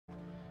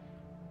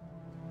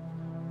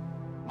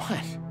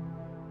What?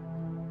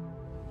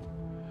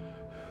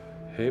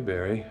 Hey,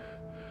 Barry.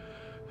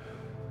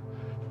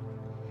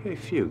 Hey,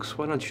 Fuchs,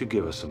 why don't you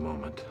give us a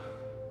moment?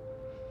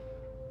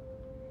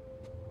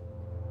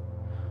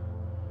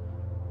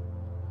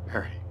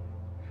 Barry.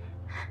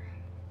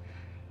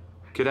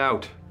 Get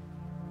out.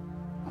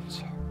 I'm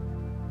sorry.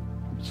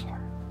 I'm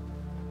sorry.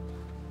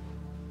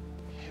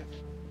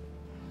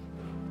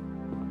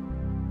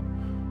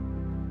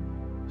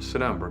 Sit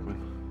down,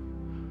 Berkman.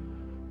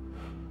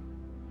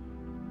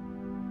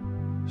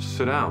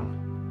 Sit down.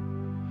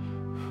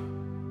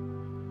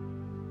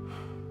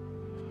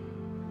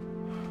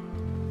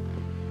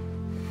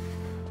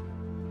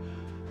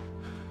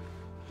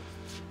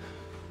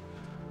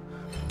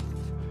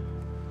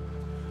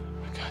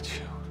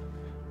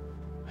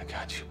 I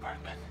got you,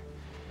 Berkman.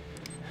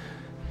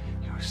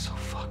 You were so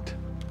fucked.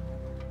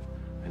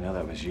 I know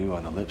that was you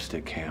on the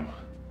lipstick cam.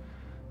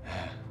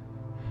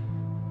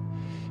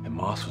 And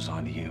Moss was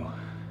onto you,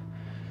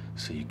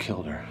 so you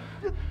killed her.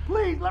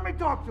 Please, let me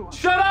talk to him.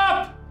 Shut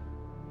up!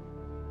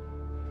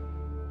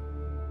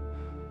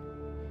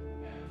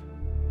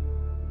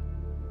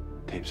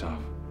 Tape's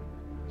off.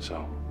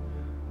 So,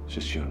 it's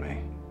just you and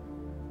me.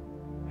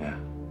 Yeah.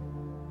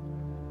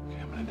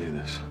 Okay, I'm gonna do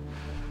this.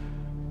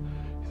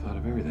 You thought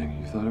of everything.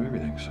 You thought of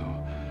everything, so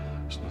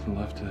there's nothing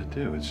left to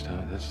do. It's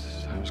time.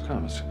 That's time has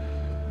come.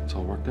 It's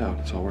all worked out.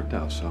 It's all worked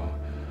out. So,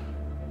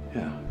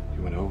 yeah,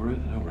 you went over it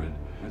and over it.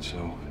 And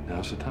so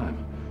now's the time.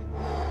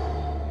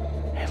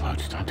 Hey,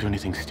 Loach, don't do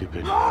anything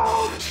stupid.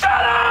 Shut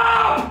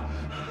up!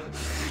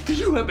 Do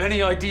you have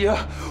any idea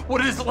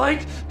what it's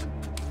like to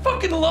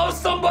fucking love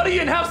somebody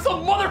and have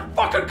some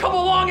motherfucker come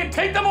along and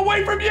take them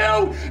away from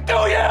you? Do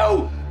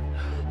you?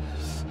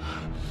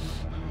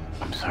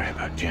 I'm sorry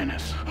about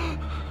Janice.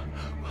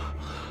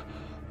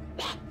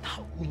 Not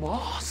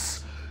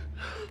Moss.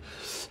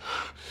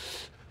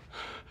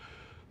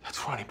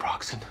 That's Ronny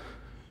Broxton.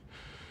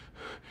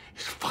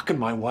 He's fucking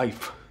my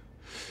wife.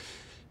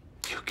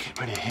 You get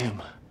rid of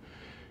him,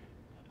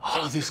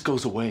 all of this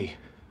goes away.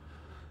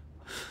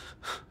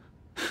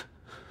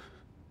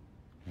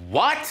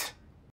 What?